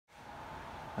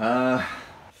Uh,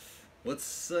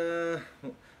 what's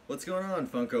going on,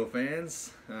 Funko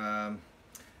fans?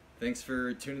 Thanks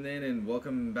for tuning in and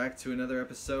welcome back to another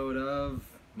episode of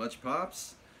Much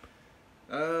Pops.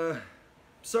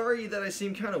 Sorry that I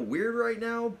seem kind of weird right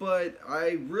now, but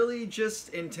I really just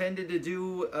intended to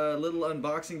do a little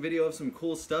unboxing video of some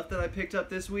cool stuff that I picked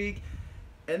up this week.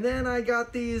 And then I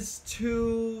got these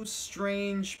two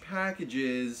strange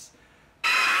packages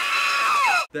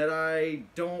that I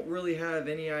don't really have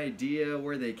any idea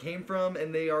where they came from,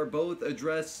 and they are both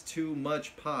addressed to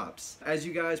Much Pops. As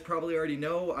you guys probably already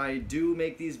know, I do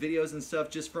make these videos and stuff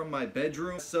just from my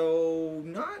bedroom, so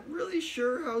not really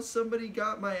sure how somebody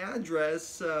got my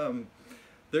address.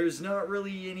 There's not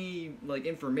really any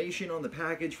information on the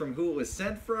package from who it was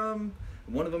sent from.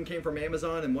 One of them came from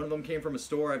Amazon and one of them came from a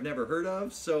store I've never heard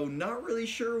of, so not really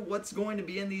sure what's going to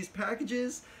be in these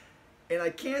packages. And I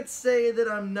can't say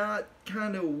that I'm not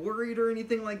kind of worried or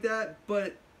anything like that,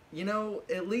 but, you know,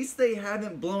 at least they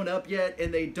haven't blown up yet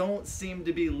and they don't seem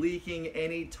to be leaking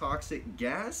any toxic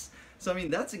gas. So, I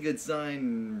mean, that's a good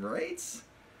sign, right?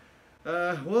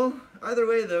 Well, either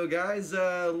way though, guys,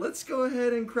 let's go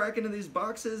ahead and crack into these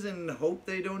boxes and hope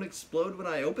they don't explode when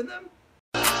I open them.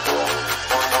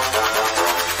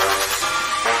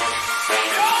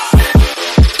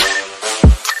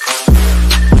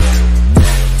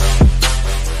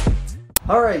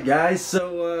 Alright guys,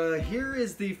 so here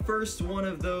is the first one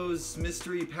of those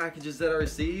mystery packages that I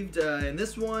received, and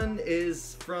this one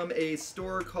is from a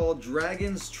store called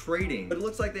Dragon's Trading. But it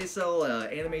looks like they sell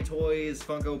anime toys,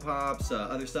 Funko Pops,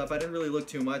 other stuff. I didn't really look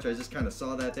too much, I just kind of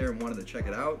saw that there and wanted to check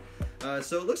it out.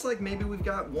 So it looks like maybe we've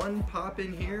got one pop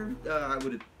in here, I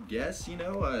would guess, you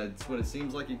know, it's what it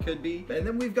seems like it could be. And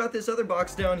then we've got this other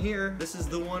box down here. This is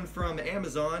the one from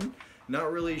Amazon.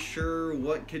 Not really sure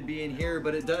what could be in here,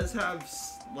 but it does have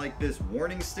like this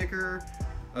warning sticker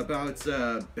about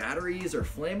batteries or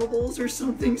flammables or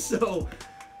something. So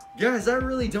guys, I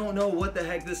really don't know what the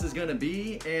heck this is gonna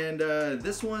be. And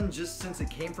this one, just since it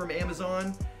came from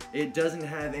Amazon, it doesn't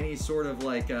have any sort of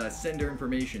sender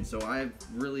information, so I've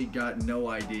really got no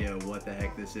idea what the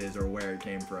heck this is or where it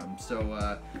came from.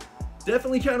 So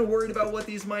definitely kind of worried about what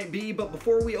these might be, but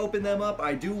before we open them up,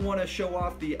 I do want to show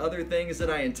off the other things that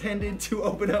I intended to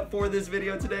open up for this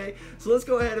video today. So let's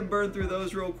go ahead and burn through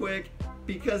those real quick,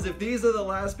 because if these are the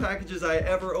last packages I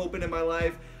ever open in my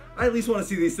life, I at least want to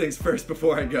see these things first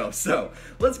before I go. So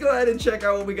let's go ahead and check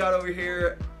out what we got over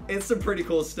here. It's some pretty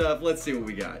cool stuff. Let's see what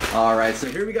we got. Alright, so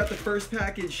here we got the first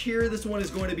package here. This one is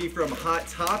going to be from Hot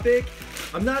Topic.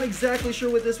 I'm not exactly sure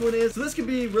what this one is, so this could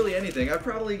be really anything. I've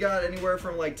probably got anywhere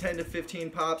from like 10 to 15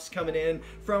 pops coming in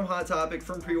from Hot Topic,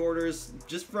 from pre-orders,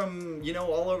 just from, you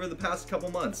know, all over the past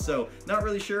couple months. So not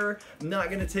really sure. I'm not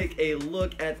going to take a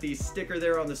look at the sticker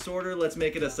there on the sorter. Let's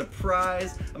make it a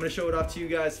surprise. I'm going to show it off to you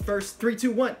guys first. 3,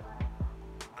 2, 1.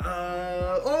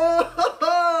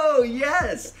 Oh,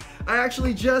 yes! I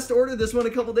actually just ordered this one a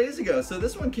couple days ago, so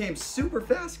this one came super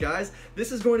fast, guys.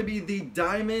 This is going to be the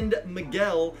Diamond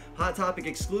Miguel Hot Topic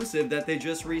exclusive that they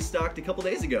just restocked a couple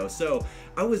days ago. So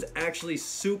I was actually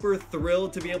super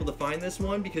thrilled to be able to find this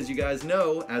one, because you guys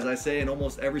know, as I say in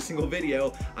almost every single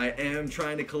video, I am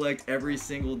trying to collect every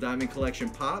single Diamond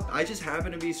Collection pop. I just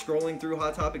happened to be scrolling through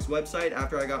Hot Topic's website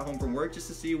after I got home from work just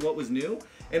to see what was new,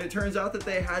 and it turns out that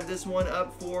they had this one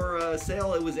up for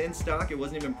sale. It was in stock, it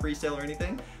wasn't even pre-sale or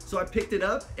anything. So I picked it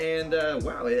up, and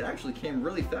wow, it actually came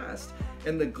really fast.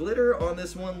 And the glitter on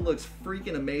this one looks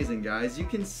freaking amazing, guys. You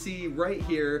can see right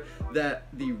here that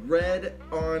the red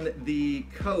on the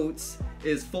coats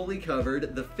is fully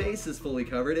covered, the face is fully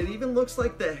covered. It even looks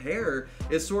like the hair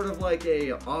is sort of like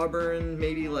a auburn,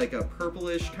 maybe like a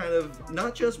purplish kind of,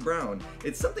 not just brown.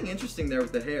 It's something interesting there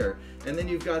with the hair. And then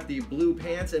you've got the blue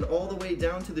pants, and all the way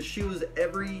down to the shoes,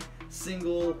 every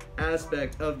single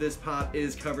aspect of this pop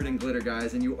is covered in glitter,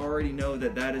 guys, and you already know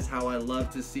that that is how I love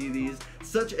to see these.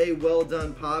 Such a well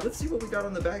done pop. Let's see what we got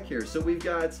on the back here. So we've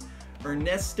got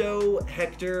Ernesto,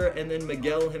 Hector, and then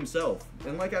Miguel himself.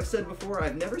 And like I've said before,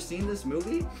 I've never seen this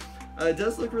movie. It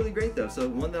does look really great though, so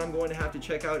one that I'm going to have to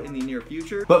check out in the near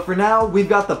future. But for now, we've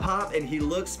got the pop and he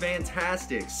looks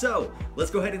fantastic. So let's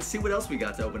go ahead and see what else we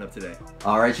got to open up today.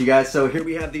 Alright you guys, so here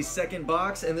we have the second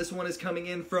box, and this one is coming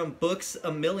in from Books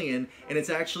A Million, and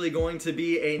it's actually going to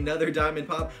be another diamond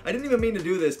pop. I didn't even mean to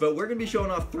do this, but we're going to be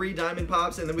showing off 3 diamond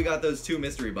pops, and then we got those 2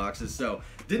 mystery boxes. So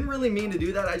didn't really mean to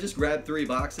do that. I just grabbed 3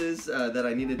 boxes that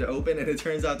I needed to open, and it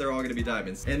turns out they're all going to be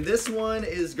diamonds. And this one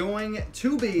is going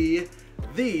to be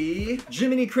the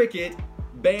Jiminy Cricket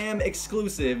BAM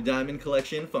exclusive Diamond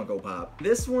Collection Funko Pop.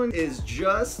 This one is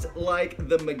just like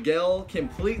the Miguel,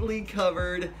 completely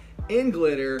covered in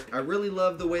glitter. I really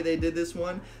love the way they did this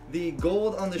one. The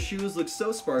gold on the shoes looks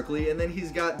so sparkly, and then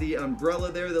he's got the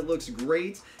umbrella there that looks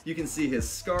great. You can see his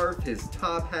scarf, his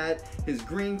top hat, his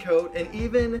green coat, and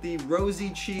even the rosy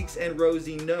cheeks and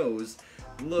rosy nose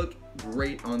look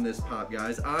great on this pop,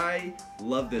 guys. I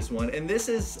love this one, and this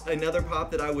is another pop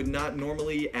that I would not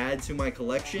normally add to my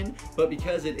collection, but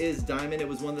because it is diamond, it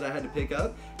was one that I had to pick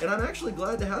up, and I'm actually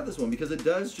glad to have this one because it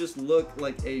does just look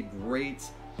like a great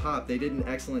pop. They did an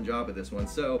excellent job at this one,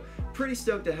 so pretty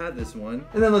stoked to have this one.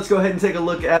 And then let's go ahead and take a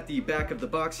look at the back of the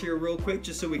box here real quick,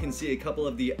 just so we can see a couple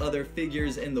of the other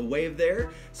figures in the wave there.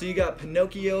 So you got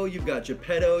Pinocchio, you've got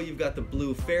Geppetto, you've got the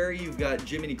Blue Fairy, you've got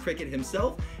Jiminy Cricket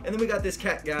himself, and then we got this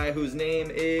cat guy whose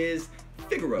name is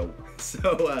Figaro.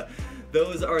 So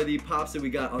those are the pops that we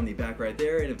got on the back right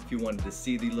there, and if you wanted to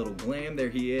see the little glam, there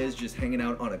he is just hanging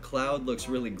out on a cloud. Looks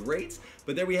really great.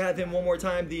 But there we have him one more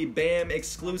time, the BAM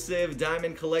exclusive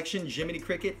Diamond Collection Jiminy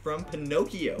Cricket from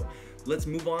Pinocchio. Let's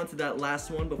move on to that last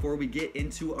one before we get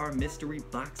into our mystery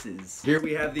boxes. Here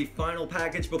we have the final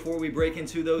package before we break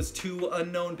into those two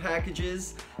unknown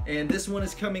packages. And this one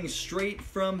is coming straight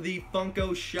from the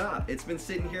Funko shop. It's been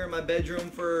sitting here in my bedroom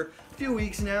for a few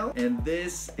weeks now, and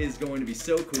this is going to be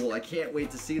so cool. I can't wait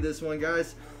to see this one,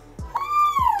 guys.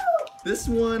 This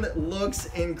one looks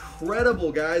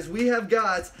incredible, guys. We have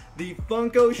got the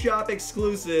Funko Shop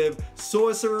exclusive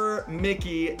Sorcerer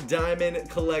Mickey Diamond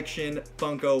Collection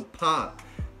Funko Pop.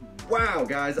 Wow,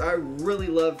 guys, I really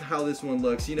love how this one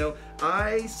looks. You know,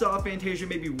 I saw Fantasia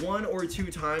maybe 1 or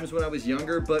 2 times when I was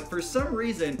younger, but for some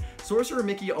reason, Sorcerer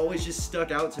Mickey always just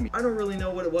stuck out to me. I don't really know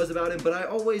what it was about him, but I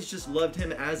always just loved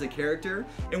him as a character.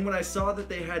 And when I saw that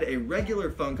they had a regular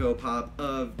Funko Pop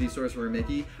of the Sorcerer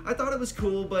Mickey, I thought it was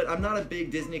cool, but I'm not a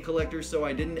big Disney collector, so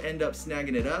I didn't end up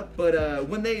snagging it up. But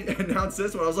when they announced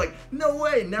this one, I was like, no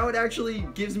way, now it actually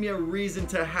gives me a reason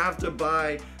to have to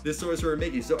buy the Sorcerer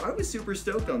Mickey. So I was super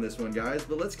stoked on this one, guys.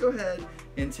 But let's go ahead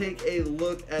and take a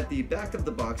look at the back of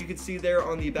the box. You can see there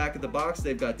on the back of the box,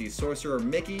 they've got the Sorcerer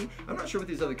Mickey. I'm not sure what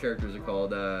these other characters are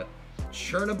called.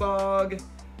 Chernabog,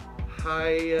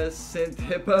 Hyacinth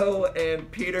Hippo,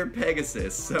 and Peter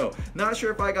Pegasus. So not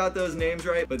sure if I got those names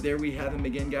right, but there we have him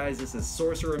again, guys. This is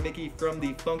Sorcerer Mickey from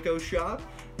the Funko shop,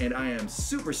 and I am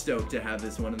super stoked to have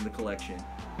this one in the collection.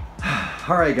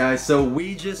 Alright, guys, so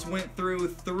we just went through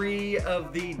 3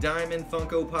 of the Diamond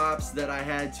Funko Pops that I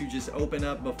had to just open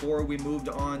up before we moved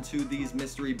on to these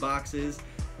mystery boxes.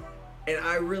 And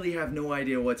I really have no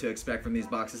idea what to expect from these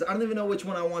boxes. I don't even know which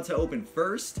one I want to open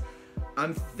first.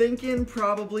 I'm thinking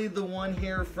probably the one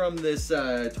here from this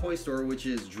toy store, which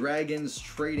is Dragon's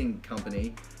Trading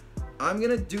Company. I'm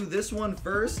gonna do this one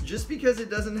first just because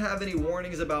it doesn't have any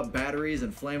warnings about batteries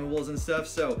and flammables and stuff,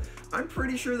 so I'm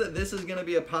pretty sure that this is gonna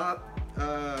be a pop.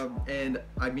 And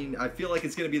I mean, I feel like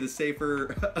it's gonna be the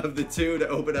safer of the two to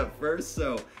open up first,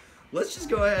 so let's just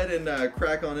go ahead and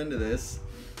crack on into this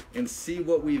and see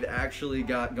what we've actually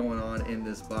got going on in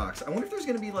this box. I wonder if there's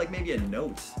gonna be like maybe a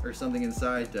note or something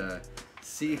inside to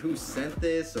see who sent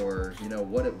this, or you know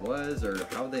what it was, or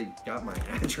how they got my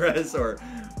address, or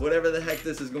whatever the heck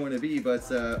this is going to be. But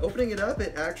opening it up,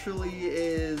 it actually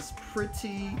is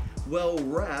pretty well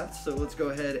wrapped, so let's go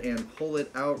ahead and pull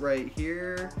it out right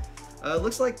here.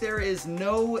 Looks like there is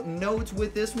no note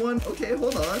with this one. Okay,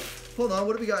 hold on,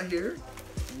 what do we got here?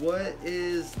 What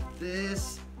is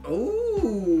this?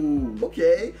 Oh,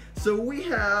 okay, so we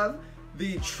have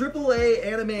the AAA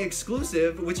anime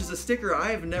exclusive, which is a sticker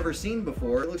I have never seen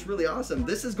before. It looks really awesome.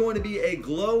 This is going to be a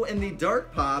glow in the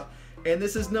dark pop, and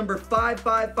this is number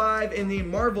 555 in the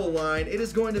Marvel line. It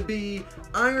is going to be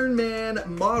Iron Man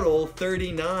Model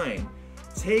 39.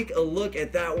 Take a look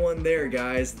at that one there,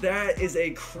 guys. That is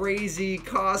a crazy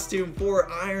costume for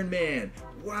Iron Man.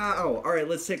 Wow. All right,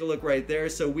 let's take a look right there.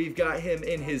 So we've got him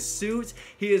in his suit.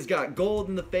 He has got gold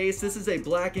in the face. This is a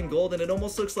black and gold, and it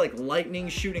almost looks like lightning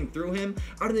shooting through him.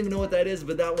 I don't even know what that is,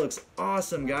 but that looks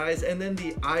awesome, guys. And then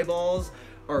the eyeballs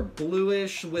are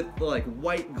bluish with like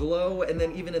white glow, and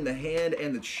then even in the hand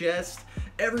and the chest,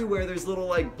 everywhere there's little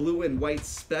like blue and white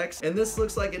specks. And this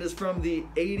looks like it is from the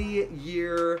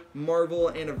 80-year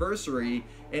Marvel anniversary,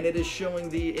 and it is showing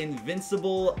the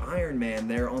Invincible Iron Man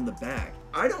there on the back.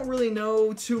 I don't really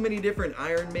know too many different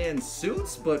Iron Man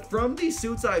suits, but from these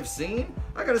suits I've seen,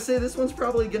 I gotta say this one's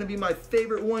probably gonna be my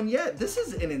favorite one yet. This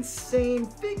is an insane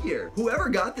figure. Whoever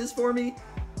got this for me,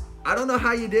 I don't know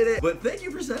how you did it, but thank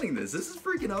you for sending this. This is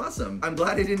freaking awesome. I'm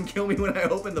glad it didn't kill me when I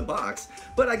opened the box,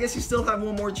 but I guess you still have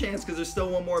one more chance because there's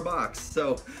still one more box.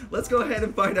 So let's go ahead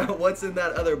and find out what's in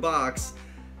that other box.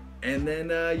 And then,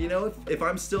 you know, if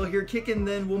I'm still here kicking,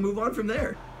 then we'll move on from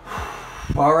there.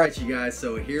 All right, you guys,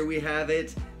 so here we have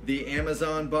it, the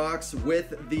Amazon box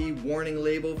with the warning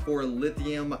label for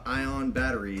lithium ion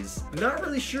batteries. Not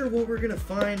really sure what we're gonna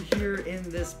find here in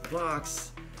this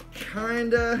box.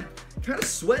 Kinda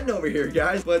sweating over here,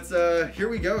 guys, but here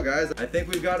we go, guys. I think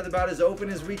we've got it about as open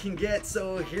as we can get,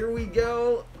 so here we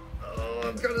go. Oh,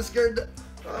 I'm kind of scared.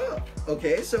 Oh,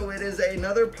 okay, so it is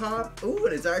another pop. Ooh,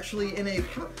 and it's actually in a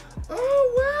pop.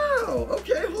 Oh, wow.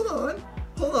 Okay, hold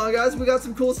on, guys. We got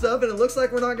some cool stuff, and it looks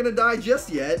like we're not gonna die just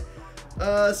yet.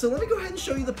 So let me go ahead and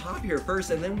show you the pop here first,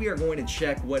 and then we are going to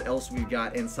check what else we've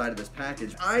got inside of this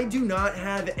package. I do not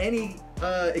have any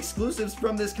exclusives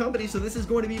from this company, so this is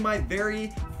going to be my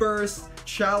very first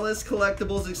Chalice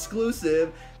Collectibles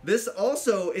exclusive. This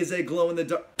also is a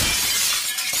glow-in-the-dark.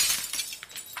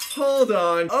 Hold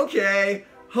on. Okay,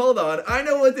 hold on. I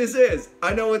know what this is.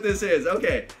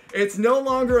 Okay. It's no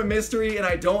longer a mystery, and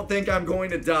I don't think I'm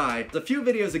going to die. A few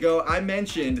videos ago, I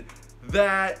mentioned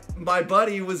that my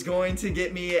buddy was going to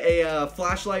get me a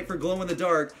flashlight for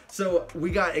glow-in-the-dark. So we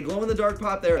got a glow-in-the-dark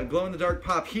pop there, a glow-in-the-dark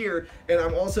pop here, and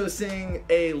I'm also seeing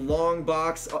a long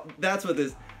box. That's what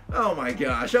this... Oh my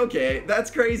gosh, okay,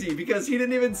 that's crazy because he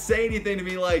didn't even say anything to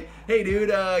me like, hey dude,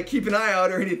 keep an eye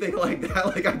out or anything like that.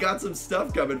 Like, I got some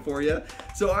stuff coming for you.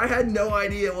 So I had no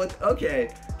idea what,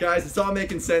 okay, guys, it's all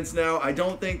making sense now. I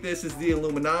don't think this is the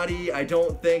Illuminati. I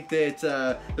don't think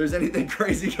that there's anything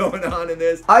crazy going on in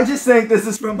this. I just think this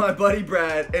is from my buddy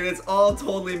Brad, and it's all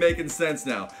totally making sense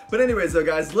now. But anyways though,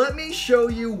 guys, let me show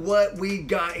you what we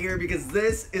got here because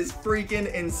this is freaking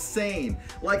insane.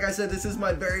 Like I said, this is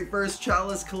my very first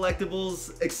Chalice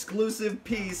Collectibles exclusive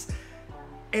piece,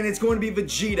 and it's going to be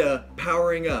Vegeta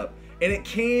powering up. And it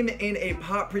came in a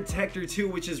pop protector too,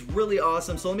 which is really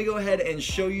awesome. So let me go ahead and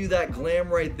show you that glam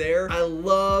right there. I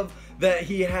love that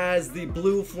he has the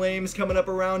blue flames coming up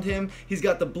around him. He's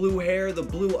got the blue hair, the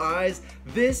blue eyes.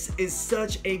 This is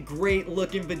such a great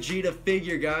looking Vegeta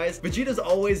figure, guys. Vegeta's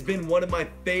always been one of my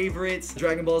favorites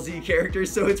Dragon Ball Z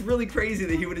characters, so it's really crazy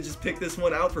that he would have just picked this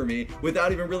one out for me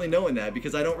without even really knowing that,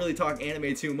 because I don't really talk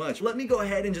anime too much. Let me go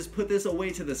ahead and just put this away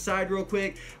to the side real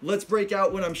quick. Let's break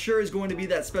out what I'm sure is going to be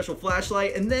that special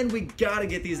flashlight, and then we gotta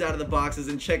get these out of the boxes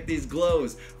and check these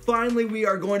glows. Finally, we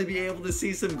are going to be able to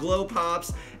see some glow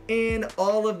pops in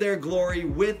all of their glory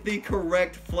with the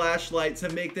correct flashlight to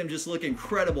make them just look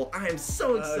incredible. I am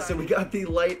so excited. So we got the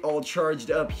light all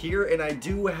charged up here, and I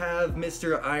do have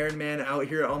Mr. Iron Man out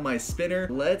here on my spinner.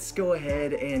 Let's go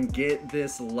ahead and get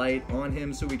this light on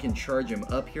him so we can charge him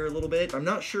up here a little bit. I'm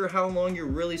not sure how long you're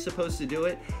really supposed to do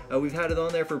it. We've had it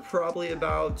on there for probably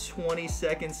about 20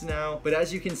 seconds now, but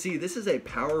as you can see, this is a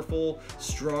powerful,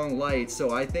 strong light,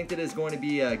 so I think that it's going to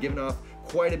be giving off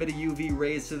quite a bit of UV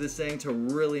rays to this thing to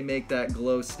really make that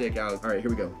glow stick out. All right, here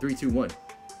we go. 3, 2, 1.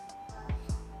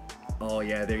 Oh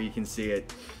yeah, there you can see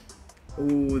it.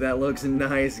 Ooh, that looks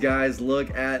nice, guys.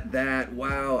 Look at that.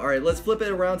 Wow. All right, let's flip it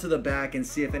around to the back and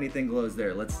see if anything glows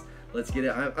there. Let's get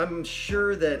it. I'm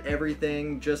sure that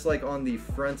everything, just like on the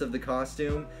front of the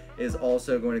costume, is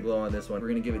also going to glow on this one. We're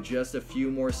going to give it just a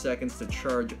few more seconds to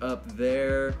charge up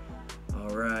there. All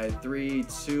right, 3,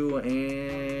 2,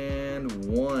 and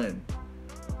 1.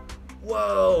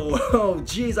 Whoa, oh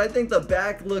geez, I think the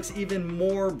back looks even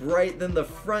more bright than the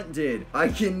front did. I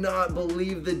cannot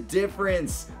believe the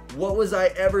difference. What was I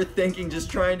ever thinking just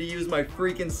trying to use my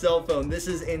freaking cell phone? This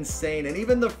is insane. And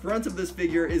even the front of this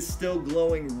figure is still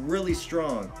glowing really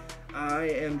strong. I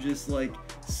am just like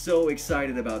so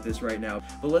excited about this right now.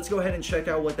 But let's go ahead and check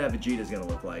out what that Vegeta is gonna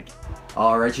look like.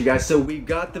 All right, you guys, so we've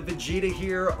got the Vegeta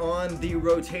here on the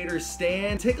rotator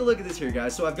stand. Take a look at this here,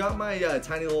 guys. So I've got my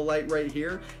tiny little light right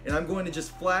here, and I'm going to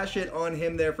just flash it on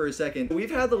him there for a second.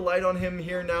 We've had the light on him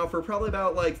here now for probably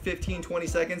about like 15, 20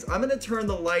 seconds. I'm gonna turn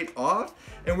the light off,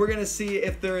 and we're gonna see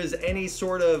if there is any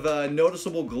sort of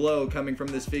noticeable glow coming from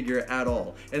this figure at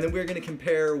all. And then we're gonna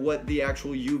compare what the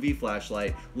actual UV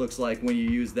flashlight looks like when you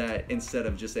use that instead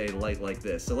of just a light like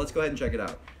this. So let's go ahead and check it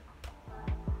out.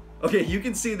 Okay, you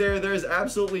can see there's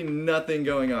absolutely nothing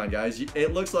going on, guys.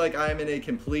 It looks like I'm in a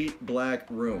complete black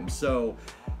room. So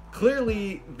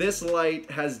clearly this light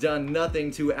has done nothing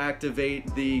to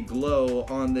activate the glow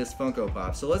on this Funko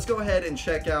Pop. So let's go ahead and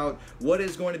check out what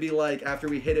it's going to be like after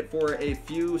we hit it for a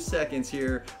few seconds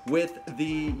here with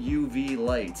the UV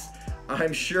lights.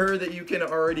 I'm sure that you can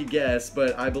already guess,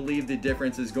 but I believe the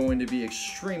difference is going to be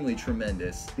extremely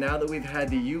tremendous. Now that we've had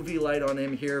the UV light on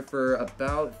him here for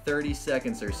about 30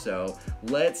 seconds or so,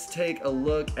 let's take a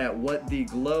look at what the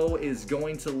glow is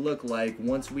going to look like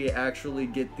once we actually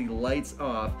get the lights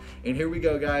off. And here we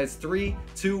go, guys. 3,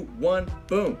 2, 1,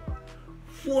 boom.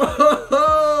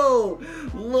 Whoa!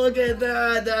 Look at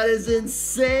that. That is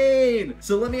insane.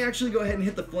 So let me actually go ahead and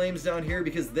hit the flames down here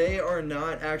because they are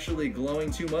not actually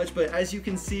glowing too much. But as you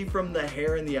can see from the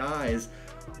hair and the eyes,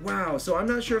 wow. So I'm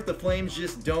not sure if the flames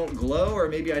just don't glow or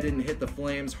maybe I didn't hit the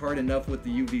flames hard enough with the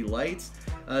UV lights.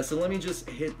 So let me just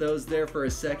hit those there for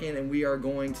a second and we are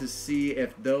going to see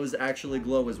if those actually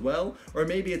glow as well. Or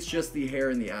maybe it's just the hair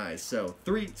and the eyes. So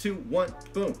 3, 2, 1,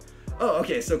 boom. Oh,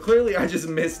 okay, so clearly I just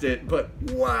missed it, but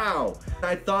wow.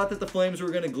 I thought that the flames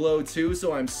were gonna glow too,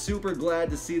 so I'm super glad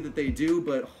to see that they do,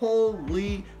 but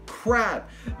holy crap.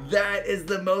 That is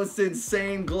the most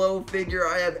insane glow figure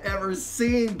I have ever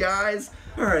seen, guys.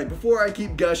 All right, before I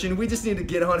keep gushing, we just need to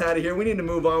get on out of here. We need to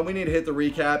move on. We need to hit the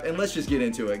recap, and let's just get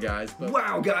into it, guys. But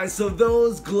wow, guys, so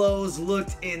those glows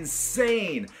looked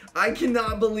insane. I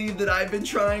cannot believe that I've been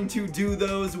trying to do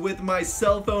those with my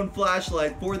cell phone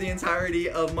flashlight for the entirety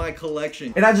of my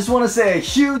collection. And I just want to say a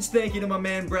huge thank you to my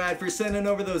man Brad for sending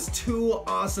over those 2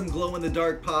 awesome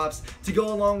glow-in-the-dark pops to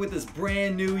go along with this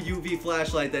brand new UV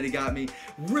flashlight that he got me.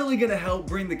 Really gonna help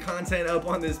bring the content up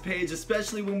on this page,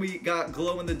 especially when we got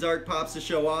glow-in-the-dark pops to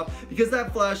show off, because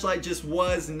that flashlight just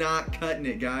was not cutting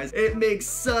it, guys. It makes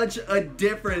such a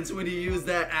difference when you use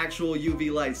that actual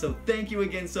UV light. So thank you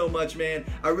again so much, man.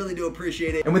 I really do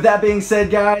appreciate it. And with that being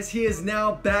said, guys, he is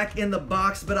now back in the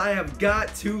box, but I have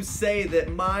got to say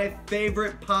that my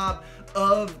favorite pop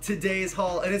of today's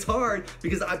haul, and it's hard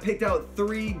because I picked out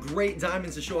 3 great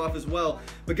diamonds to show off as well,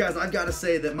 but guys, I've got to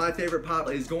say that my favorite pop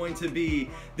is going to be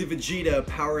the Vegeta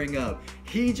powering up.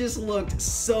 He just looked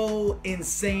so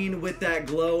insane with that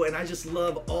glow, and I just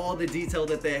love all the detail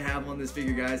that they have on this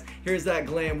figure, guys. Here's that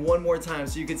glam one more time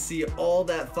so you can see all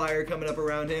that fire coming up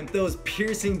around him, those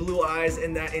piercing blue eyes,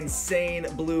 and that insane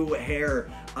blue hair.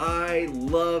 I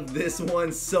love this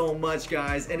one so much,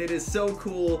 guys, and it is so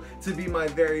cool to be my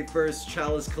very first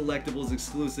Chalice Collectibles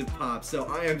exclusive pop. So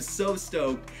I am so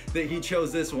stoked that he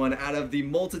chose this one out of the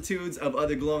multitudes of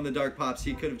other glow-in-the-dark pops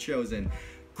he could have chosen.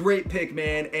 Great pick,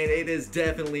 man, and it is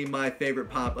definitely my favorite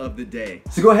pop of the day.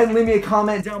 So go ahead and leave me a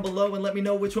comment down below and let me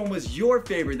know which one was your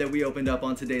favorite that we opened up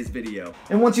on today's video.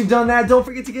 And once you've done that, don't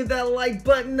forget to give that like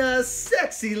button a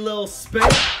sexy little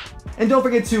spank. And don't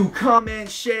forget to comment,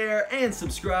 share, and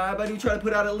subscribe. I do try to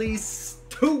put out at least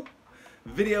 2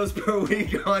 videos per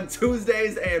week on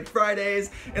Tuesdays and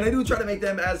Fridays, and I do try to make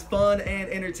them as fun and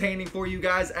entertaining for you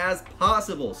guys as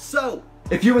possible. So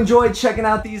if you enjoyed checking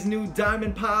out these new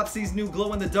diamond pops, these new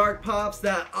glow-in-the-dark pops,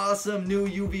 that awesome new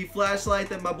UV flashlight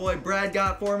that my boy Brad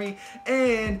got for me,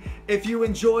 and if you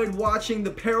enjoyed watching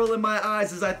the peril in my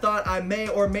eyes as I thought I may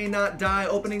or may not die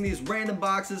opening these random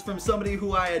boxes from somebody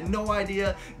who I had no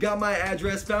idea, got my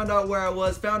address, found out where I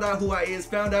was, found out who I is,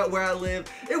 found out where I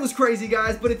live. It was crazy,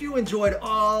 guys, but if you enjoyed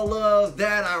all of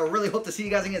that, I really hope to see you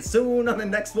guys again soon on the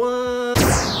next one.